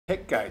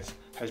TechGates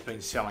has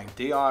been selling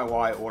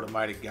DIY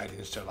automated gate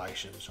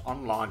installations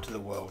online to the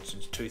world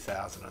since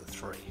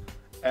 2003.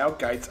 Our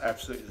gates are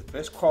absolutely the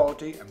best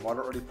quality and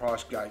moderately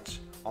priced gates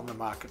on the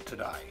market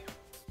today.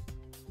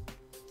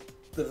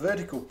 The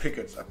vertical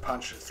pickets are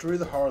punched through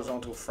the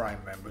horizontal frame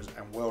members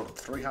and welded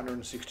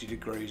 360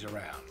 degrees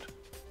around.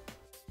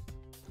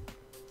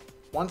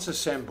 Once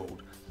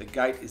assembled, the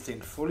gate is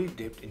then fully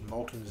dipped in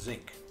molten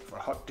zinc for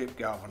a hot dip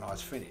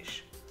galvanised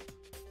finish.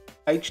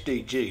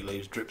 HDG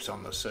leaves drips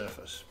on the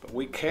surface, but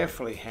we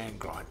carefully hand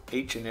grind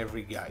each and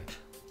every gate.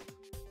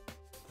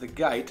 The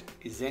gate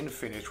is then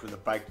finished with a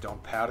baked on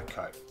powder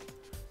coat.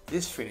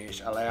 This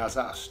finish allows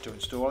us to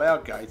install our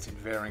gates in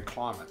varying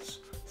climates,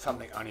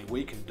 something only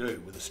we can do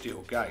with a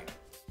steel gate.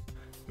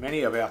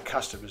 Many of our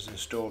customers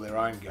install their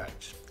own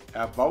gates.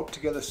 Our bolt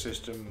together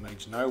system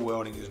means no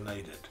welding is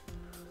needed.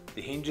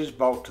 The hinges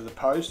bolt to the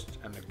posts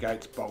and the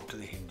gates bolt to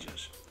the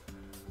hinges.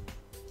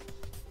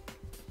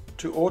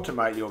 To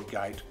automate your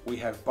gate, we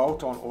have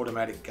bolt-on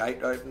automatic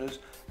gate openers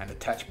and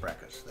attach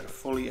brackets that are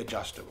fully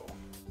adjustable.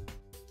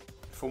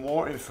 For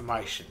more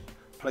information,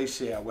 please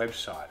see our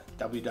website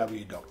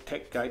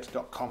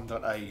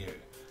www.techgates.com.au,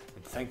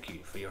 and thank you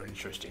for your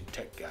interest in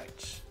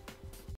TechGates.